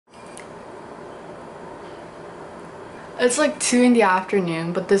It's like 2 in the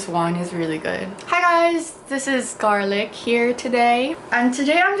afternoon, but this wine is really good. Hi guys, this is Garlic here today. And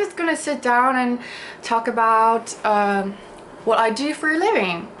today I'm just gonna sit down and talk about what I do for a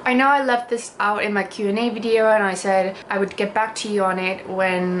living. I know I left this out in my Q&A video and I said I would get back to you on it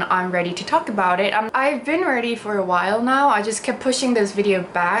when I'm ready to talk about it. I've been ready for a while now. I just kept pushing this video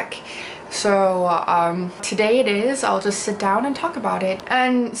back. So today it is. I'll just sit down and talk about it.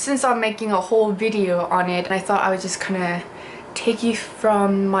 And since I'm making a whole video on it, I thought I would just kind of take you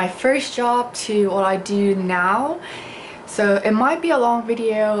from my first job to what I do now. So it might be a long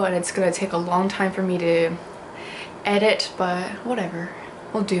video and it's gonna take a long time for me to edit, but whatever,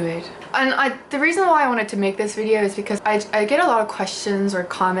 we'll do it. And the reason why I wanted to make this video is because I get a lot of questions or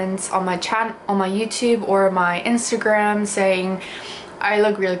comments on my chat, on my YouTube or my Instagram saying I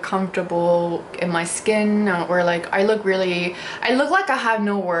look really comfortable in my skin, or like I look like I have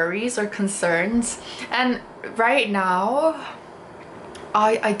no worries or concerns. And right now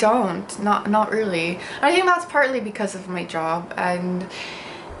I don't, not really. I think that's partly because of my job, and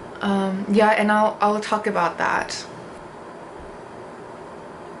yeah, and I'll talk about that.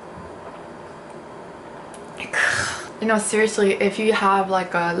 You know, seriously, if you have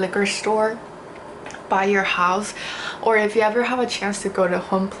like a liquor store by your house, or if you ever have a chance to go to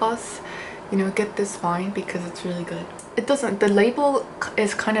Home Plus, you know, get this wine because it's really good. The label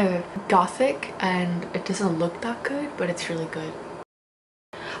is kind of gothic and it doesn't look that good, but it's really good.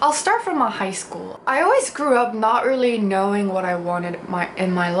 I'll start from my high school. I always grew up not really knowing what I wanted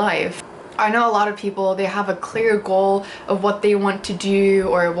in my life. I know a lot of people, they have a clear goal of what they want to do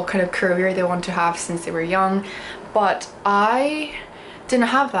or what kind of career they want to have since they were young, but I didn't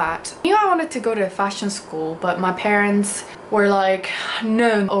have that. I knew I wanted to go to fashion school, but my parents were like,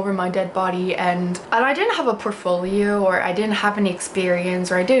 no, over my dead body, and I didn't have a portfolio, or I didn't have any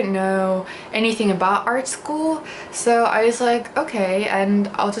experience, or I didn't know anything about art school. So I was like, okay, and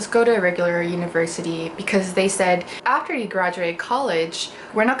I'll just go to a regular university, because they said after you graduate college,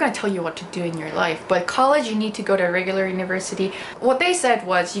 we're not going to tell you what to do in your life, but college you need to go to a regular university. What they said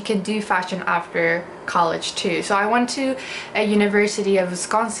was you can do fashion after college too. So I went to a University of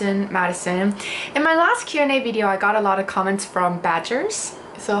Wisconsin-Madison. In my last Q&A video I got a lot of comments from Badgers.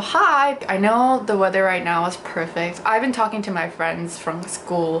 So hi, I know the weather right now is perfect. I've been talking to my friends from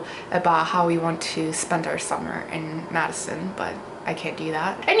school about how we want to spend our summer in Madison, but I can't do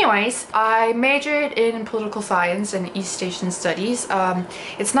that. Anyways, I majored in political science and East Asian studies.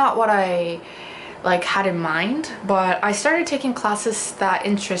 It's not what I had in mind, but I started taking classes that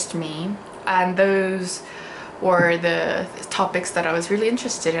interest me, and those were the topics that I was really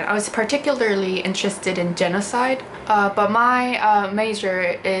interested in. I was particularly interested in genocide, but my major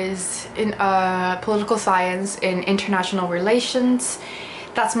is in political science in international relations.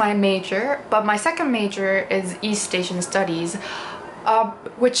 That's my major, but my second major is East Asian studies,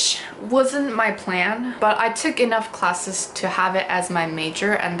 which wasn't my plan, but I took enough classes to have it as my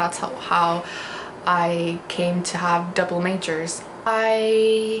major, and that's how I came to have double majors.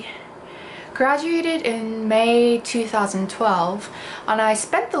 I graduated in May 2012, and I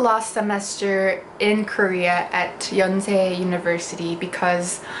spent the last semester in Korea at Yonsei University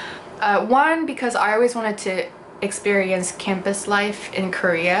because because I always wanted to experience campus life in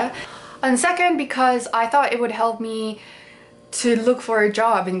Korea, and second because I thought it would help me to look for a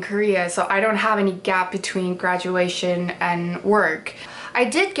job in Korea so I don't have any gap between graduation and work. I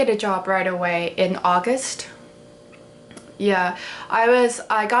did get a job right away in August. Yeah,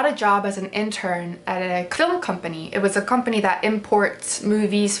 I got a job as an intern at a film company. It was a company that imports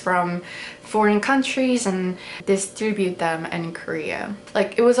movies from foreign countries and distribute them in Korea.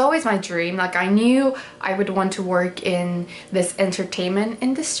 Like, it was always my dream. Like, I knew I would want to work in this entertainment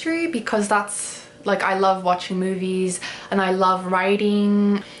industry because that's, like, I love watching movies and I love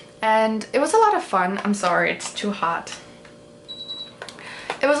writing, and it was a lot of fun. I'm sorry, it's too hot.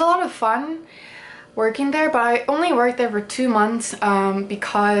 It was a lot of fun working there, but I only worked there for 2 months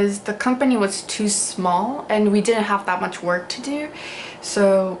because the company was too small and we didn't have that much work to do.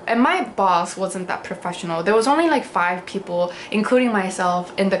 So, and my boss wasn't that professional. There was only like 5 people, including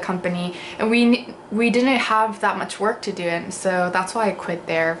myself, in the company, and we didn't have that much work to do, and so that's why I quit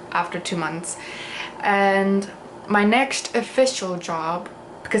there after 2 months. And my next official job,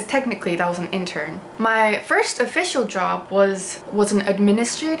 because technically that was an intern. My first official job was an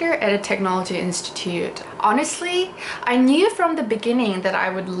administrator at a technology institute. Honestly, I knew from the beginning that I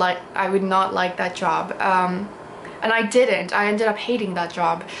would not like that job. And I didn't. I ended up hating that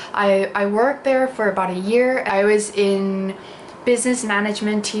job. I worked there for about a year. I was in business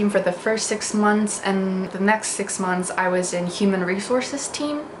management team for the first 6 months, and the next 6 months I was in human resources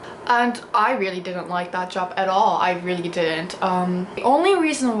team. And I really didn't like that job at all. I really didn't. The only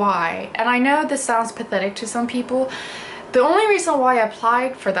reason why, and I know this sounds pathetic to some people, the only reason why I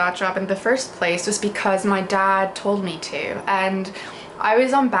applied for that job in the first place was because my dad told me to. And I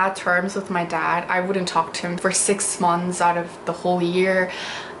was on bad terms with my dad. I wouldn't talk to him for 6 months out of the whole year.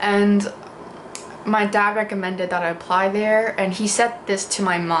 And my dad recommended that I apply there, and he said this to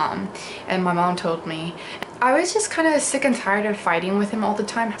my mom, and my mom told me. I was just kind of sick and tired of fighting with him all the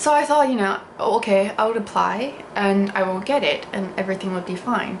time. So I thought, you know, okay, I would apply and I won't get it and everything would be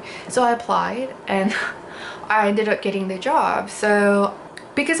fine. So I applied and I ended up getting the job. So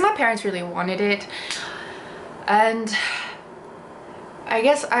because my parents really wanted it, and I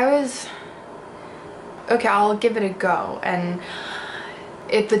guess I was, okay, I'll give it a go. And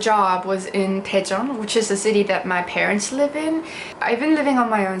if the job was in Daejeon, which is a city that my parents live in. I've been living on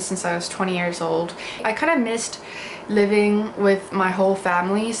my own since I was 20 years old. I kind of missed living with my whole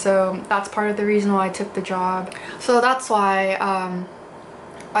family, so that's part of the reason why I took the job. So that's why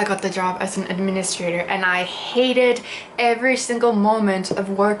I got the job as an administrator, and I hated every single moment of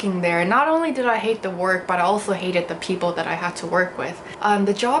working there. Not only did I hate the work, but I also hated the people that I had to work with.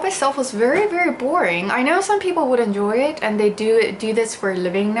 The job itself was very, very boring. I know some people would enjoy it and they do this for a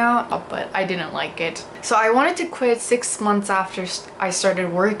living now, but I didn't like it. So I wanted to quit 6 months after I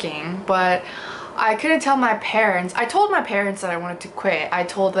started working, but I couldn't tell my parents. I told my parents that I wanted to quit. I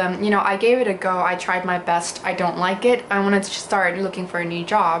told them, you know, I gave it a go. I tried my best. I don't like it. I wanted to start looking for a new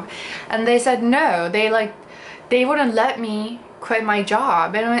job. And they said no. They wouldn't let me quit my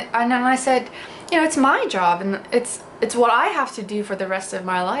job. And then I said, you know, it's my job and it's what I have to do for the rest of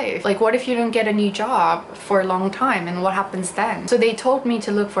my life. Like, what if you don't get a new job for a long time, and what happens then? So they told me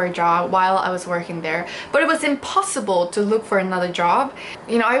to look for a job while I was working there, but it was impossible to look for another job.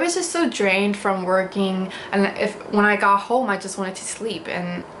 You know, I was just so drained from working, and when I got home, I just wanted to sleep.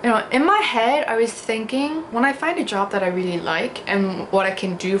 And you know, in my head, I was thinking, when I find a job that I really like and what I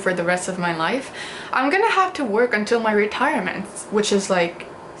can do for the rest of my life, I'm gonna have to work until my retirement, which is like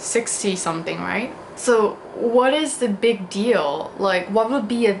 60 something, right? So what is the big deal? Like, what would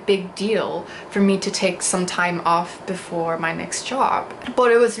be a big deal for me to take some time off before my next job?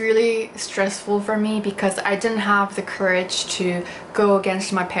 But it was really stressful for me because I didn't have the courage to go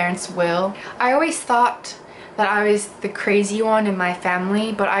against my parents' will. I always thought that I was the crazy one in my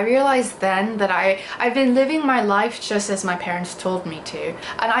family, but I realized then that I've been living my life just as my parents told me to.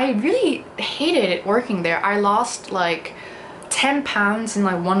 And I really hated it working there. I lost like 10 pounds in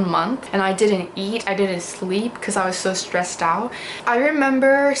like 1 month, and I didn't eat, I didn't sleep because I was so stressed out. I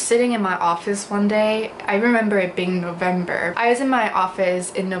remember sitting in my office one day. I remember it being November. I was in my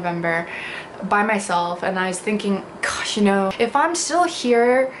office in November by myself, and I was thinking, gosh, you know, if I'm still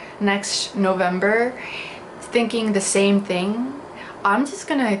here next November thinking the same thing, I'm just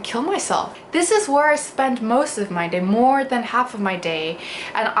gonna kill myself. This is where I spend most of my day, more than half of my day,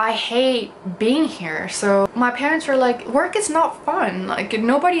 and I hate being here. So my parents were like, work is not fun, like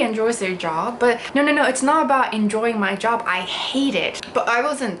nobody enjoys their job. But no, it's not about enjoying my job. I hate it. But I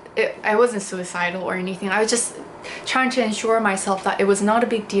wasn't suicidal or anything. I was just trying to ensure myself that it was not a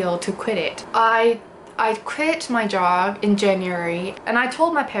big deal to quit it. I quit my job in January, and I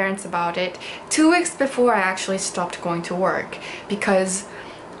told my parents about it 2 weeks before I actually stopped going to work, because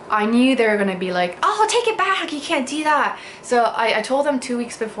I knew they were gonna be like, oh, take it back, you can't do that. So I told them 2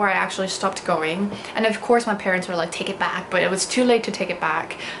 weeks before I actually stopped going, and of course my parents were like, take it back, but it was too late to take it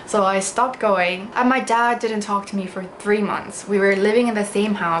back. So I stopped going, and my dad didn't talk to me for 3 months. We were living in the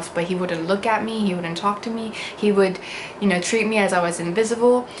same house, but he wouldn't look at me, he wouldn't talk to me, he would, you know, treat me as I was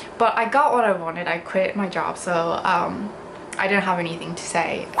invisible. But I got what I wanted. I quit my job, so I didn't have anything to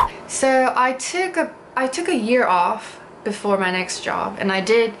say. So I took a year off before my next job, and I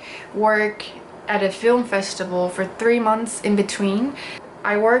did work at a film festival for 3 months in between.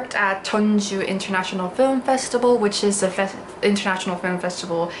 I worked at Jeonju International Film Festival, which is an international film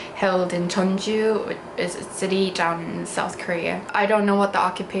festival held in Jeonju, which is a city down in South Korea. I don't know what the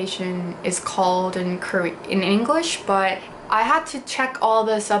occupation is called in English, but I had to check all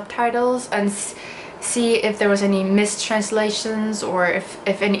the subtitles and see if there was any mistranslations or if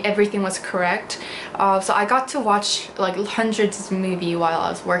everything was correct. So I got to watch like hundreds of movies while I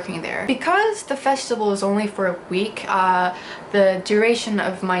was working there. Because the festival was only for a week, the duration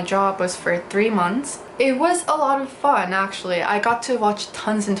of my job was for 3 months. It was a lot of fun, actually. I got to watch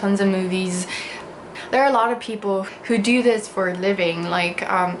tons and tons of movies. there are a lot of people who do this for a living, like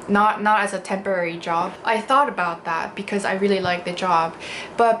not as a temporary job. I thought about that because I really like the job.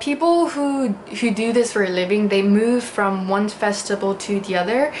 But people who do this for a living, they move from one festival to the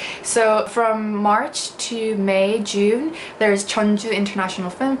other. So from March to May, June, there's Jeonju International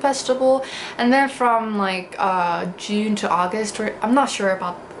Film Festival, and then from like June to August, or I'm not sure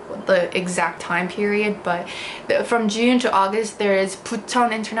about the exact time period, but from June to August there is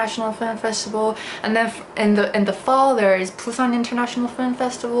Busan International Film Festival, and then in the fall there is Busan International Film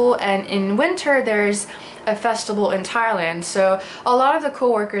Festival, and in winter there's a festival in Thailand. So a lot of the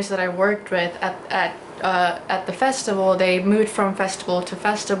co-workers that I worked with at the festival, they moved from festival to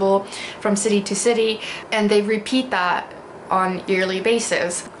festival, from city to city, and they repeat that on yearly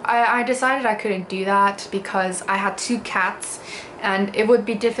basis. I decided I couldn't do that because I had 2 cats, and it would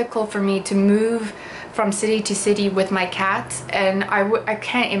be difficult for me to move from city to city with my cats, and I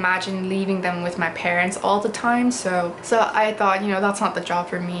can't imagine leaving them with my parents all the time. So I thought, you know, that's not the job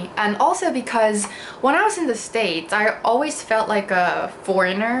for me. And also because when I was in the States, I always felt like a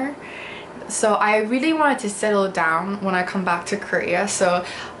foreigner. So I really wanted to settle down when I come back to Korea. So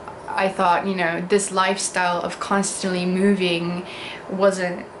I thought, you know, this lifestyle of constantly moving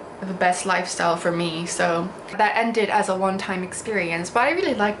wasn't the best lifestyle for me. So that ended as a one-time experience, but I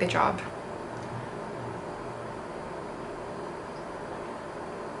really liked the job.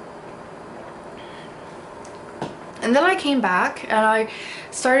 And then I came back and I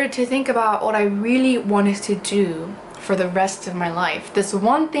started to think about what I really wanted to do for the rest of my life. This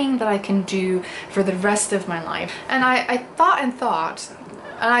one thing that I can do for the rest of my life. And I thought and thought,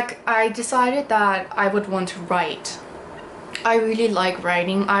 and I decided that I would want to write. I really like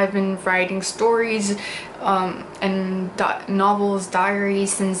writing. I've been writing stories and novels,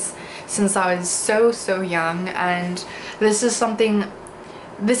 diaries since I was so young, and this is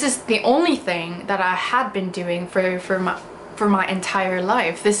the only thing that I had been doing for my entire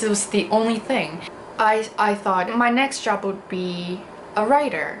life. This was the only thing. I thought my next job would be a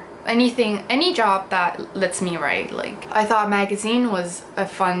writer. Any job that lets me write. Like, I thought magazine was a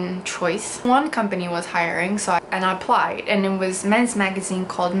fun choice. One company was hiring, so I applied, and it was men's magazine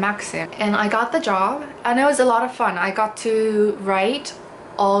called Maxim, and I got the job, and it was a lot of fun. I got to write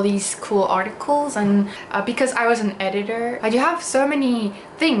all these cool articles, and because I was an editor, you have so many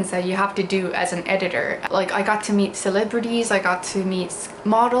things that you have to do as an editor. Like, I got to meet celebrities, I got to meet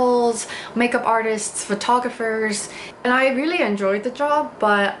models, makeup artists, photographers, and I really enjoyed the job,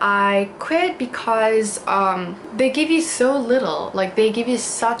 but I quit because they give you so little. Like, they give you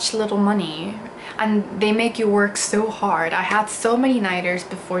such little money, and they make you work so hard. I had so many nighters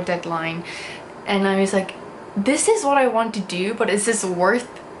before deadline, and I was like, this is what I want to do, but is this worth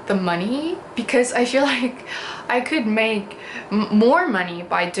the money? Because I feel like I could make more money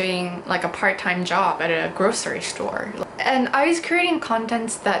by doing like a part-time job at a grocery store. And I was creating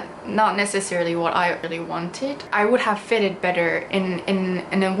contents that not necessarily what I really wanted. I would have fitted better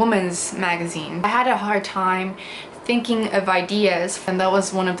in a woman's magazine. I had a hard time thinking of ideas, and that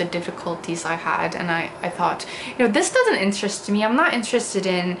was one of the difficulties I had. And I thought, you know, this doesn't interest me. I'm not interested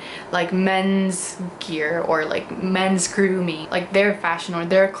in like men's gear or like men's grooming, like their fashion or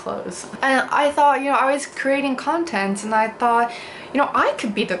their clothes. And I thought, you know, I was creating content, and I thought, you know, I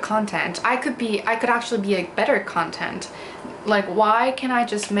could be the content. I could actually be a better content. Like, why can't I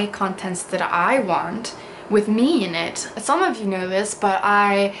just make contents that I want with me in it? Some of you know this, but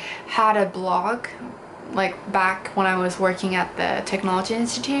I had a blog like back when I was working at the Technology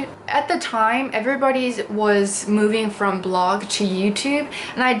Institute. At the time, everybody was moving from blog to YouTube,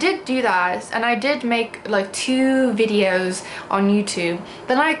 and I did do that, and I did make like 2 videos on YouTube.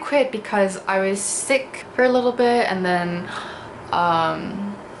 Then I quit because I was sick for a little bit, and then I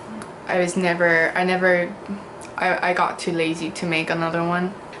got too lazy to make another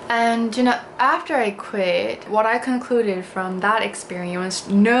one. And you know, after I quit, what I concluded from that experience,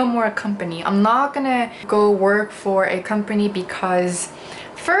 no more company. I'm not gonna go work for a company because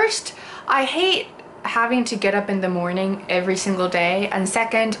first, I hate having to get up in the morning every single day, and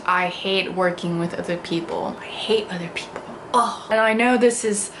second, I hate working with other people. I hate other people. Oh, and I know this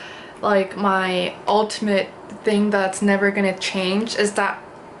is like my ultimate thing that's never gonna change, is that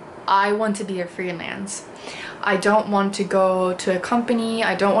I want to be a freelance. I don't want to go to a company.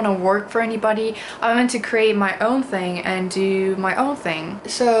 I don't want to work for anybody. I want to create my own thing and do my own thing.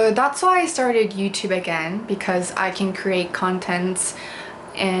 So that's why I started YouTube again, because I can create contents,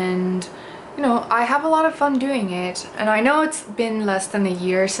 and you know, I have a lot of fun doing it. And I know it's been less than a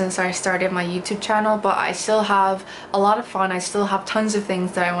year since I started my YouTube channel, but I still have a lot of fun. I still have tons of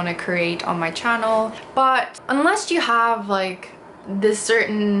things that I want to create on my channel. But unless you have like this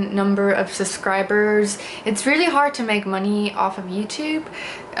certain number of subscribers. It's really hard to make money off of YouTube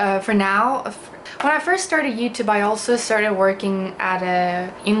for now. When I first started YouTube, I also started working at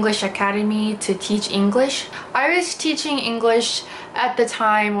an English academy to teach English. I was teaching English at the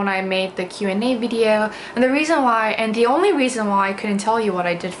time when I made the Q&A video, and the only reason why I couldn't tell you what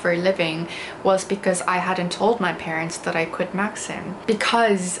I did for a living was because I hadn't told my parents that I quit Maxim,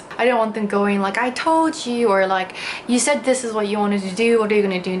 because I didn't want them going like, I told you, or like, you said this is what you wanted to do, what are you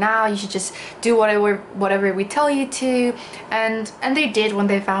gonna do now? You should just do whatever we tell you to. And they did when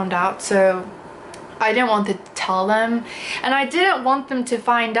they found out. So I didn't want to tell them, and I didn't want them to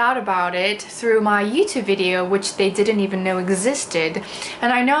find out about it through my YouTube video, which they didn't even know existed.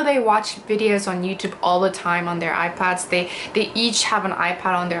 And I know they watch videos on YouTube all the time on their iPads. They each have an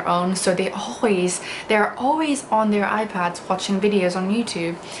iPad on their own, so they're always on their iPads watching videos on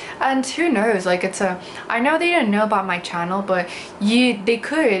YouTube. And who knows, like, I know they didn't know about my channel, but they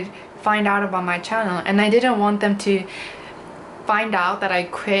could find out about my channel, and I didn't want them to find out that I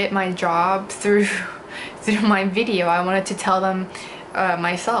quit my job through my video. I wanted to tell them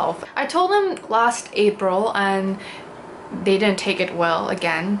myself. I told them last April, and they didn't take it well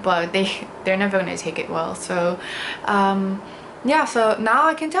again, but they're never gonna take it well. So yeah, so now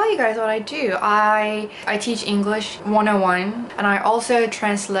I can tell you guys what I do. I teach English 101, and I also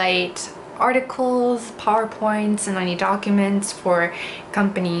translate articles, PowerPoints, and any documents for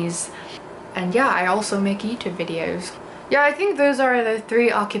companies. And yeah, I also make YouTube videos. Yeah, I think those are the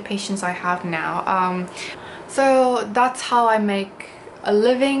 3 occupations I have now. So that's how I make a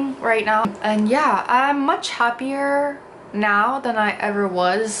living right now. And yeah, I'm much happier now than I ever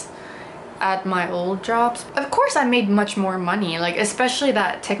was at my old jobs. Of course, I made much more money, like especially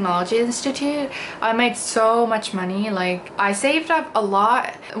that technology institute. I made so much money. Like, I saved up a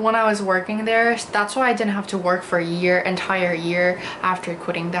lot when I was working there. That's why I didn't have to work for entire year after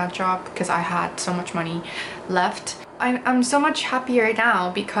quitting that job, because I had so much money left. I'm so much happier now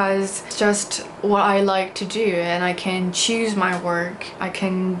because it's just what I like to do, and I can choose my work. I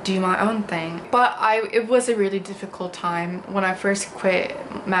can do my own thing. But it was a really difficult time when I first quit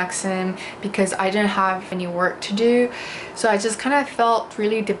Maxim, because I didn't have any work to do. So I just kind of felt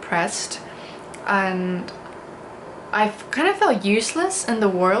really depressed, and I kind of felt useless in the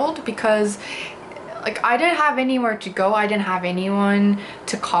world, because like, I didn't have anywhere to go. I didn't have anyone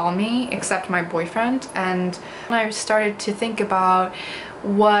to call me except my boyfriend. And I started to think about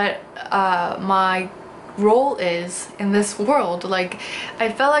what my role is in this world. Like,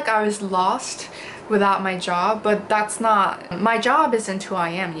 I felt like I was lost without my job, but that's not, my job isn't who I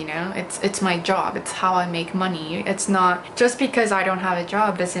am, you know? It's my job. It's how I make money. It's not, just because I don't have a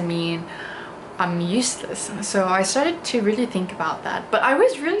job doesn't mean I'm useless. So I started to really think about that. But I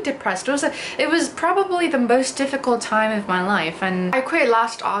was really depressed. It was probably the most difficult time of my life, and I quit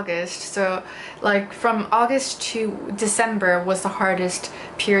last August. So like from August to December was the hardest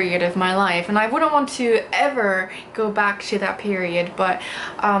period of my life, and I wouldn't want to ever go back to that period. But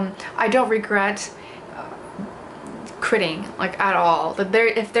I don't regret quitting, like, at all.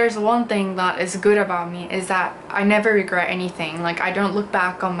 If there's one thing that is good about me, is that I never regret anything. Like, I don't look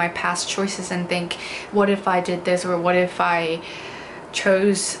back on my past choices and think, what if I did this, or what if I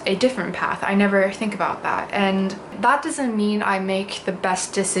chose a different path? I never think about that. And that doesn't mean I make the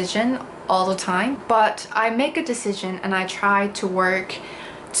best decision all the time, but I make a decision and I try to work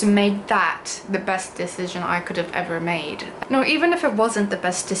to make that the best decision I could have ever made. No, even if it wasn't the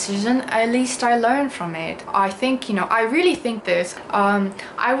best decision, at least I learned from it. I think, you know, I really think this.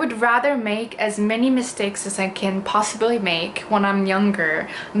 I would rather make as many mistakes as I can possibly make when I'm younger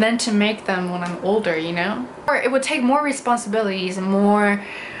than to make them when I'm older, you know? Or it would take more responsibilities and more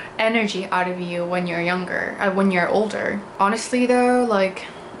energy out of you when you're younger, when you're older. Honestly though, like,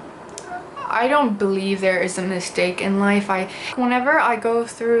 I don't believe there is a mistake in life. Whenever I go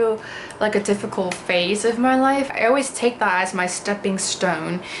through like a difficult phase of my life, I always take that as my stepping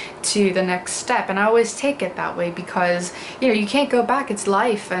stone to the next step, and I always take it that way, because, you know, you can't go back. It's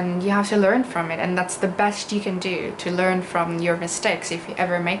life, and you have to learn from it, and that's the best you can do, to learn from your mistakes if you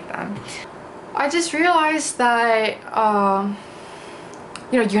ever make them. I just realized that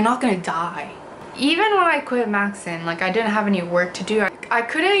you know, you're not gonna die. Even when I quit Maxim, like, I didn't have any work to do. I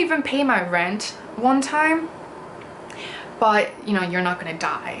couldn't even pay my rent one time, but, you know, you're not gonna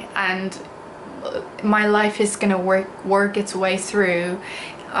die, and my life is gonna work its way through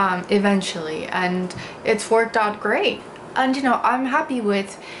eventually, and it's worked out great. And, you know, I'm happy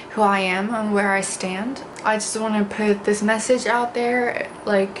with who I am and where I stand. I just want to put this message out there,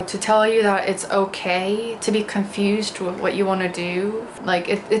 like, to tell you that it's okay to be confused with what you want to do. Like,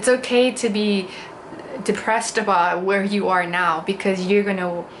 it's okay to be depressed about where you are now because you're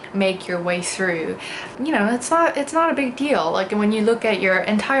gonna make your way through. You know, it's not a big deal. Like when you look at your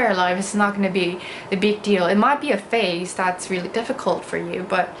entire life, it's not gonna be a big deal. It might be a phase that's really difficult for you,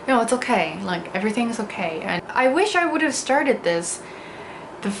 but you know, it's okay. Like everything's okay. And I wish I would have started this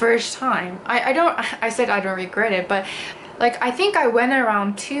the first time. I said I don't regret it, but like I think I went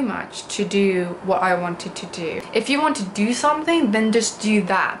around too much to do what I wanted to do. If you want to do something, then just do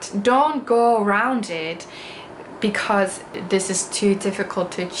that. Don't go around it because this is too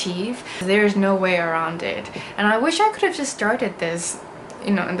difficult to achieve. There's no way around it. And I wish I could have just started this,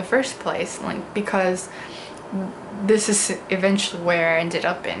 you know, in the first place, like because this is eventually where I ended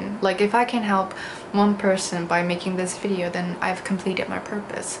up in. Like if I can help one person by making this video, then I've completed my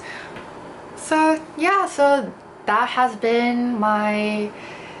purpose. So yeah, so that has been my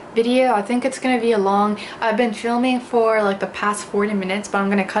video. I think it's gonna be a long, I've been filming for like the past 40 minutes, but I'm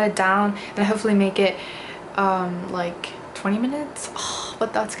gonna cut it down and hopefully make it like 20 minutes. Oh,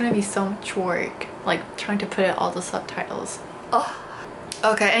 but that's gonna be so much work, like trying to put in all the subtitles. Oh.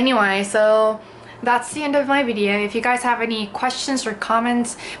 Okay, anyway, so that's the end of my video. If you guys have any questions or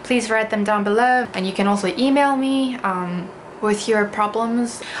comments, please write them down below, and you can also email me with your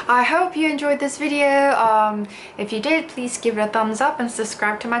problems. I hope you enjoyed this video. If you did, please give it a thumbs up and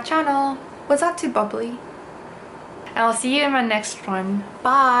subscribe to my channel. Was that too bubbly? And I'll see you in my next one.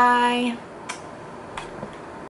 Bye!